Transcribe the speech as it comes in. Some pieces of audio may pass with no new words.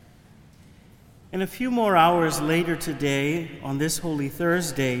In a few more hours later today, on this Holy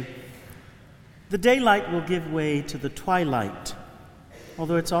Thursday, the daylight will give way to the twilight,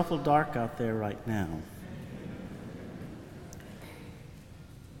 although it's awful dark out there right now.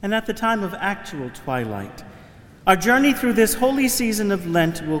 And at the time of actual twilight, our journey through this holy season of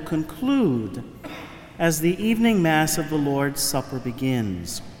Lent will conclude as the evening Mass of the Lord's Supper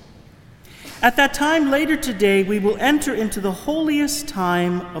begins. At that time later today, we will enter into the holiest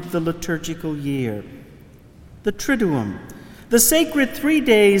time of the liturgical year, the Triduum, the sacred 3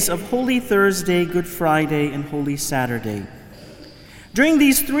 days of Holy Thursday, Good Friday, and Holy Saturday. During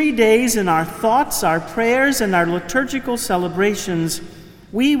these 3 days, in our thoughts, our prayers, and our liturgical celebrations,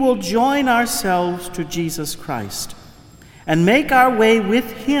 we will join ourselves to Jesus Christ and make our way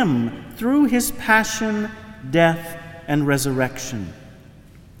with him through his passion, death, and resurrection.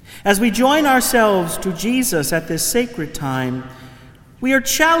 As we join ourselves to Jesus at this sacred time, we are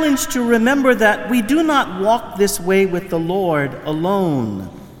challenged to remember that we do not walk this way with the Lord alone,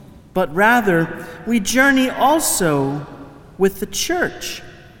 but rather we journey also with the church,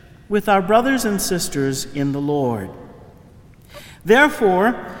 with our brothers and sisters in the Lord.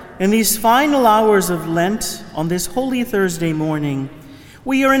 Therefore, in these final hours of Lent, on this Holy Thursday morning,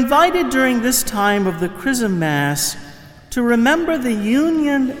 we are invited during this time of the Chrism Mass to remember the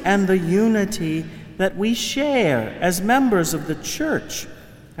union and the unity that we share as members of the church,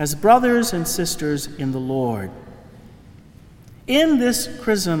 as brothers and sisters in the Lord. In this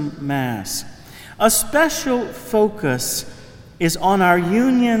Chrism Mass, a special focus is on our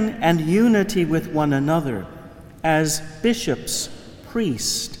union and unity with one another as bishops,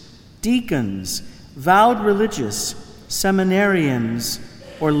 priests, deacons, vowed religious, seminarians,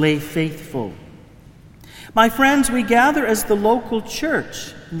 or lay faithful. My friends, we gather as the local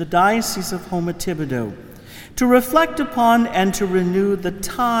church in the Diocese of Houma-Thibodaux to reflect upon and to renew the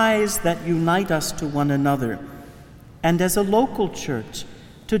ties that unite us to one another, and as a local church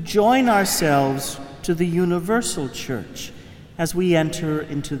to join ourselves to the universal church as we enter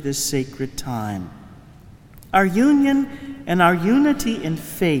into this sacred time. Our union and our unity in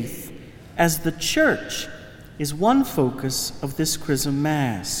faith as the church is one focus of this Chrism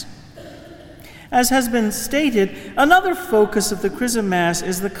Mass. As has been stated, another focus of the Chrism Mass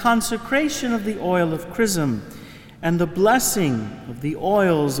is the consecration of the oil of chrism and the blessing of the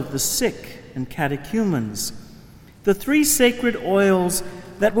oils of the sick and catechumens, the 3 sacred oils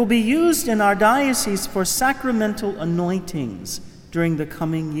that will be used in our diocese for sacramental anointings during the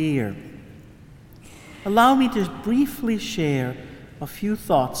coming year. Allow me to briefly share a few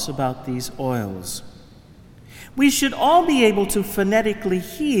thoughts about these oils. We should all be able to phonetically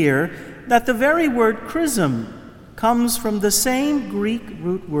hear that the very word chrism comes from the same Greek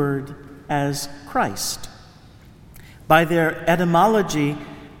root word as Christ. By their etymology,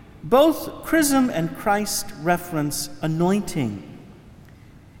 both chrism and Christ reference anointing.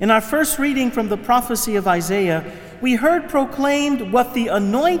 In our first reading from the prophecy of Isaiah, we heard proclaimed what the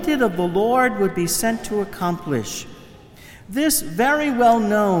anointed of the Lord would be sent to accomplish. This very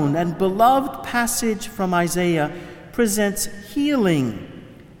well-known and beloved passage from Isaiah presents healing,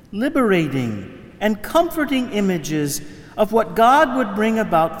 liberating, and comforting images of what God would bring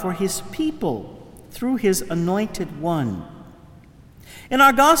about for his people through his anointed one. In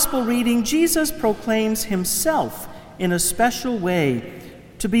our gospel reading, Jesus proclaims himself in a special way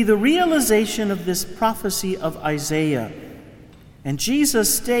to be the realization of this prophecy of Isaiah. And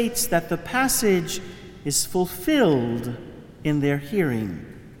Jesus states that the passage is fulfilled in their hearing.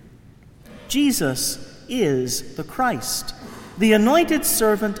 Jesus is the Christ, the anointed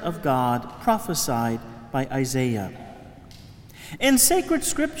servant of God prophesied by Isaiah. In sacred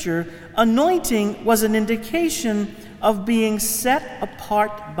scripture, anointing was an indication of being set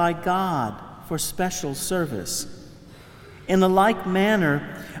apart by God for special service. In a like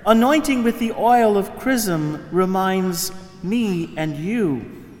manner, anointing with the oil of chrism reminds me and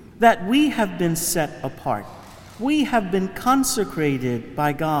you that we have been set apart. We have been consecrated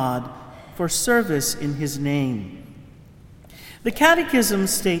by God for service in his name. The Catechism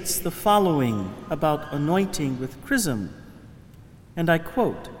states the following about anointing with chrism, and I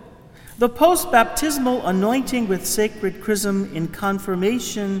quote, "The post-baptismal anointing with sacred chrism in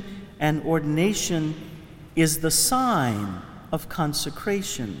confirmation and ordination is the sign of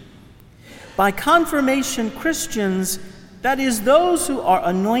consecration. By confirmation, Christians, that is, those who are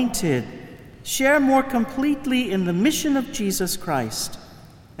anointed, share more completely in the mission of Jesus Christ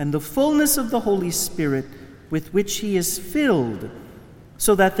and the fullness of the Holy Spirit with which he is filled,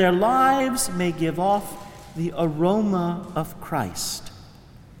 so that their lives may give off the aroma of Christ."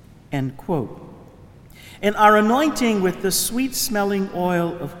 End quote. In our anointing with the sweet-smelling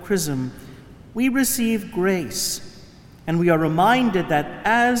oil of chrism, we receive grace, and we are reminded that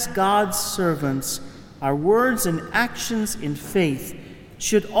as God's servants, our words and actions in faith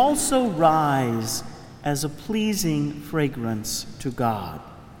should also rise as a pleasing fragrance to God.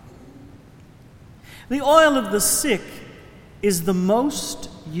 The oil of the sick is the most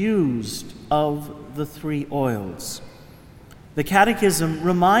used of the three oils. The Catechism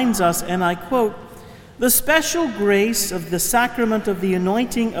reminds us, and I quote, "The special grace of the sacrament of the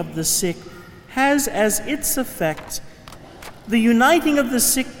anointing of the sick has as its effect the uniting of the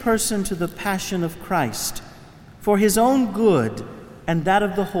sick person to the passion of Christ for his own good and that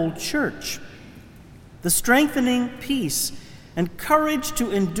of the whole Church, the strengthening peace and courage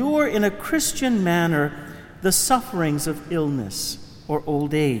to endure in a Christian manner the sufferings of illness or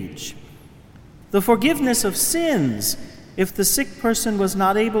old age, the forgiveness of sins if the sick person was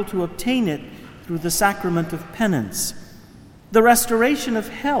not able to obtain it through the sacrament of penance, the restoration of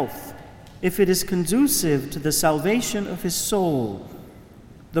health if it is conducive to the salvation of his soul,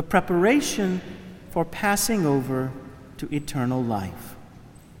 the preparation for passing over to eternal life."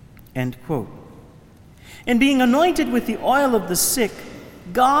 End quote. In being anointed with the oil of the sick,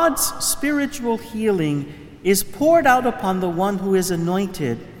 God's spiritual healing is poured out upon the one who is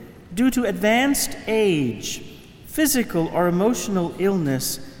anointed due to advanced age, physical or emotional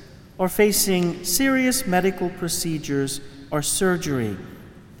illness, or facing serious medical procedures or surgery.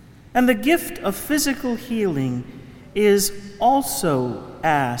 And the gift of physical healing is also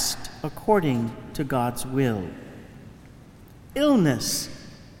asked according to God's will. Illness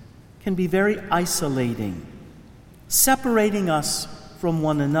can be very isolating, separating us from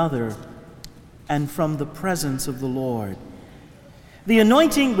one another and from the presence of the Lord. The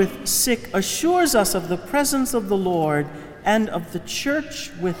anointing with sick assures us of the presence of the Lord and of the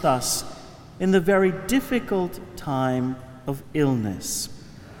Church with us in the very difficult time of illness.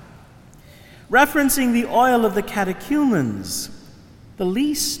 Referencing the oil of the catechumens, the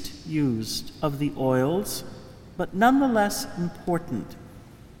least used of the oils, but nonetheless important.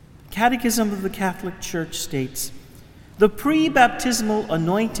 Catechism of the Catholic Church states, "The pre-baptismal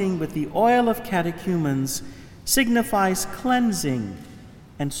anointing with the oil of catechumens signifies cleansing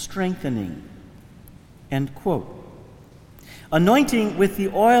and strengthening." End quote. Anointing with the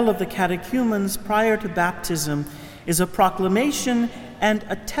oil of the catechumens prior to baptism is a proclamation and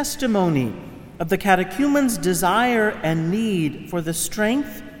a testimony of the catechumen's desire and need for the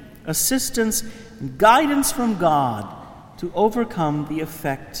strength, assistance, and guidance from God to overcome the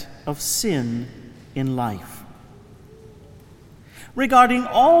effect of sin in life. Regarding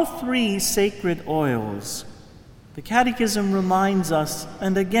all three sacred oils, the Catechism reminds us,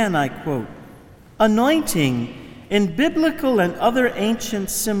 and again I quote, "Anointing in biblical and other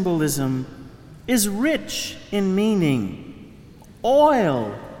ancient symbolism is rich in meaning.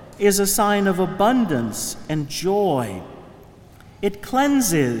 Oil is a sign of abundance and joy. It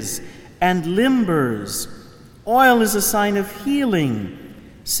cleanses and limbers. Oil is a sign of healing,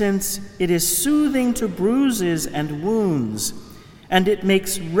 since it is soothing to bruises and wounds, and it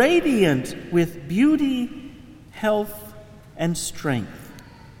makes radiant with beauty, health, and strength."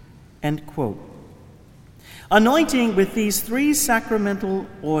 End quote. Anointing with these three sacramental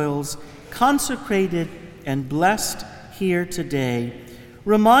oils, consecrated and blessed here today,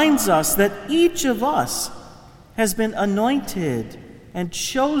 reminds us that each of us has been anointed and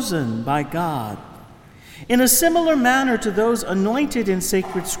chosen by God. In a similar manner to those anointed in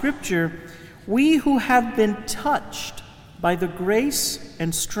sacred Scripture, we who have been touched by the grace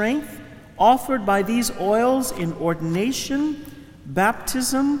and strength offered by these oils in ordination,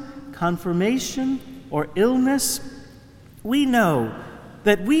 baptism, confirmation, or illness, we know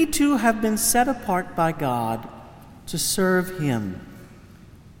that we too have been set apart by God to serve Him.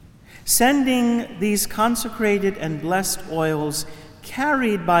 Sending these consecrated and blessed oils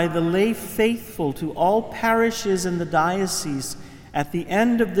carried by the lay faithful to all parishes in the diocese at the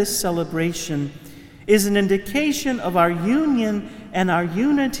end of this celebration is an indication of our union and our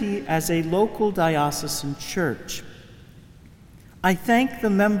unity as a local diocesan church. I thank the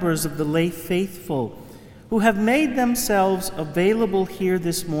members of the lay faithful who have made themselves available here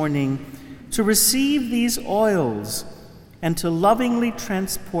this morning to receive these oils and to lovingly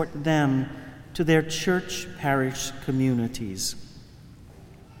transport them to their church parish communities.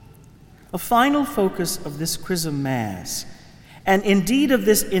 A final focus of this Chrism Mass, and indeed of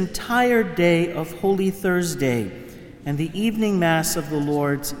this entire day of Holy Thursday and the evening Mass of the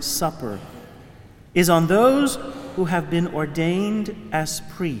Lord's Supper, is on those who have been ordained as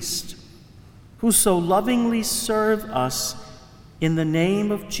priests, who so lovingly serve us in the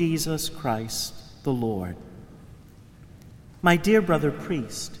name of Jesus Christ the Lord. My dear brother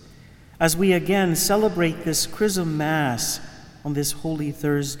priest, as we again celebrate this Chrism Mass on this Holy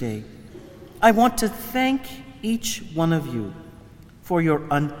Thursday, I want to thank each one of you for your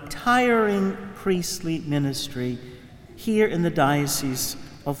untiring priestly ministry here in the Diocese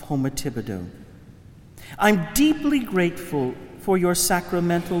of Houma-Thibodaux. I'm deeply grateful for your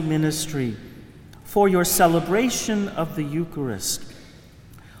sacramental ministry, for your celebration of the Eucharist,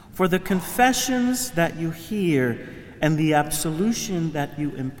 for the confessions that you hear and the absolution that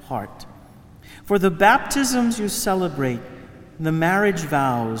you impart, for the baptisms you celebrate, the marriage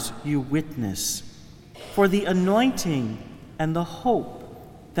vows you witness, for the anointing and the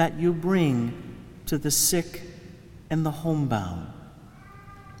hope that you bring to the sick and the homebound.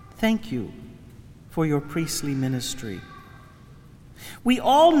 Thank you for your priestly ministry. We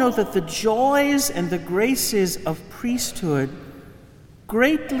all know that the joys and the graces of priesthood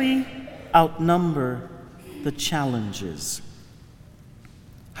greatly outnumber the challenges.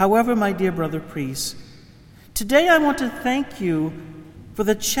 However, my dear brother priests, today I want to thank you for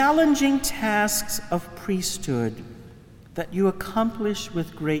the challenging tasks of priesthood that you accomplish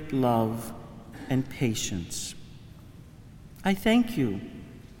with great love and patience. I thank you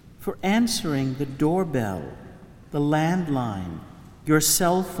for answering the doorbell, the landline, your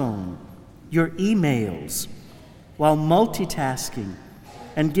cell phone, your emails, while multitasking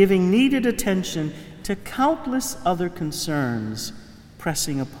and giving needed attention to countless other concerns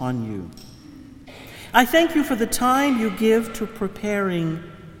pressing upon you. I thank you for the time you give to preparing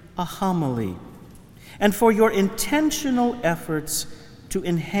a homily and for your intentional efforts to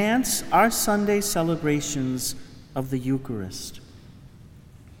enhance our Sunday celebrations of the Eucharist.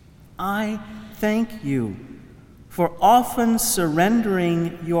 I thank you for often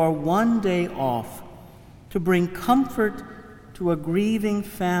surrendering your one day off to bring comfort to a grieving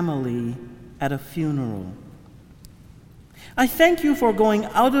family at a funeral. I thank you for going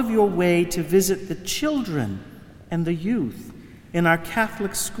out of your way to visit the children and the youth in our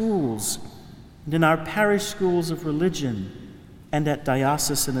Catholic schools and in our parish schools of religion and at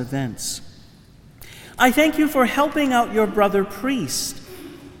diocesan events. I thank you for helping out your brother priest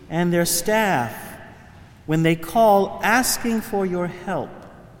and their staff when they call asking for your help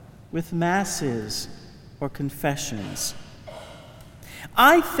with masses or confessions.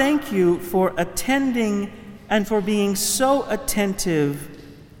 I thank you for attending and for being so attentive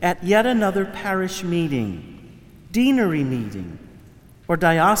at yet another parish meeting, deanery meeting, or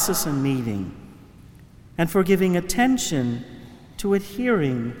diocesan meeting, and for giving attention to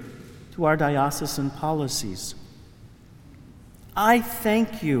adhering to our diocesan policies. I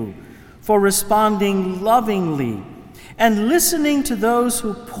thank you for responding lovingly and listening to those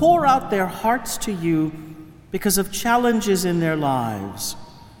who pour out their hearts to you because of challenges in their lives,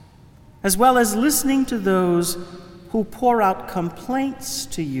 as well as listening to those who pour out complaints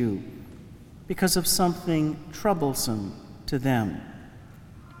to you because of something troublesome to them.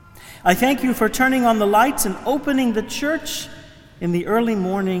 I thank you for turning on the lights and opening the church in the early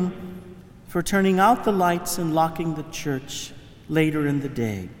morning, for turning out the lights and locking the church later in the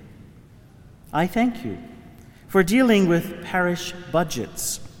day. I thank you for dealing with parish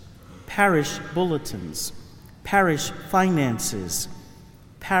budgets, parish bulletins, parish finances,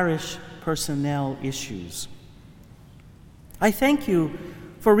 parish personnel issues. I thank you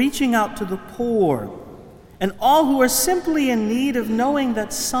for reaching out to the poor and all who are simply in need of knowing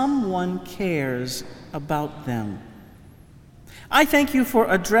that someone cares about them. I thank you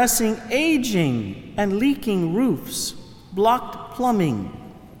for addressing aging and leaking roofs, blocked plumbing,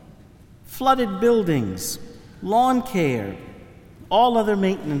 flooded buildings, lawn care, all other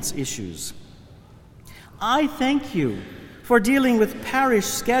maintenance issues. I thank you for dealing with parish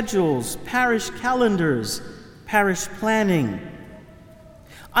schedules, parish calendars, parish planning.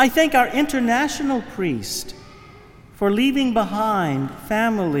 I thank our international priest for leaving behind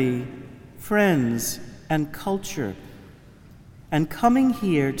family, friends, and culture, and coming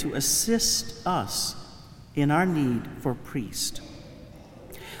here to assist us in our need for priest.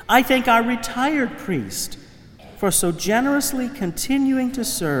 I thank our retired priest for so generously continuing to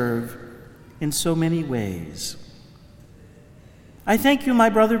serve in so many ways. I thank you, my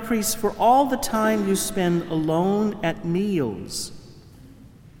brother priests, for all the time you spend alone at meals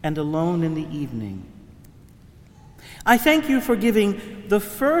and alone in the evening. I thank you for giving the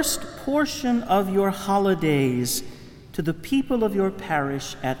first portion of your holidays to the people of your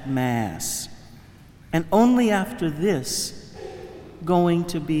parish at Mass, and only after this, going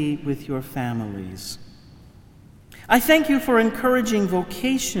to be with your families. I thank you for encouraging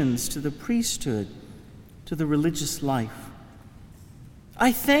vocations to the priesthood, to the religious life.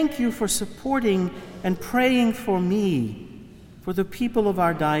 I thank you for supporting and praying for me, for for the people of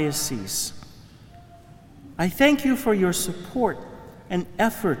our diocese. I thank you for your support and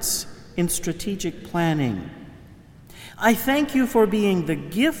efforts in strategic planning. I thank you for being the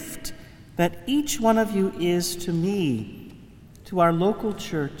gift that each one of you is to me, to our local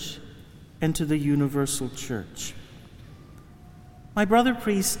church, and to the universal church. My brother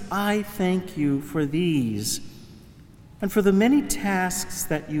priests, I thank you for these and for the many tasks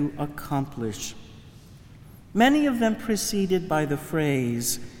that you accomplish, many of them preceded by the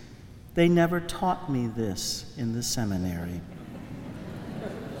phrase, "They never taught me this in the seminary."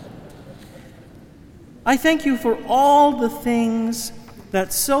 I thank you for all the things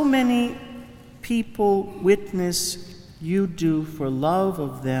that so many people witness you do for love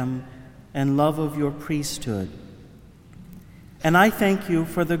of them and love of your priesthood. And I thank you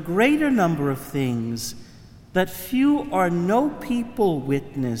for the greater number of things that few or no people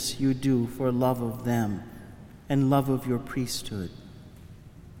witness you do for love of them and love of your priesthood.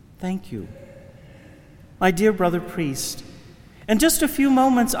 Thank you. My dear brother priest, in just a few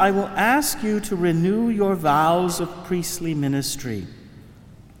moments I will ask you to renew your vows of priestly ministry.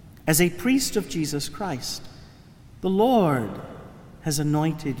 As a priest of Jesus Christ, the Lord has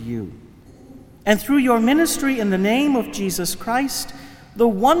anointed you. And through your ministry in the name of Jesus Christ, the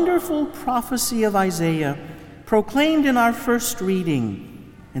wonderful prophecy of Isaiah, proclaimed in our first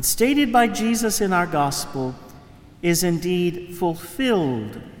reading and stated by Jesus in our gospel, is indeed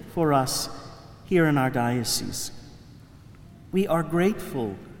fulfilled for us here in our diocese. We are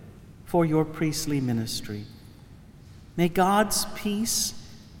grateful for your priestly ministry. May God's peace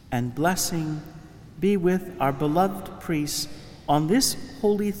and blessing be with our beloved priests on this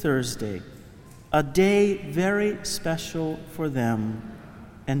Holy Thursday, a day very special for them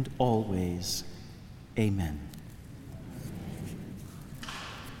and always. Amen.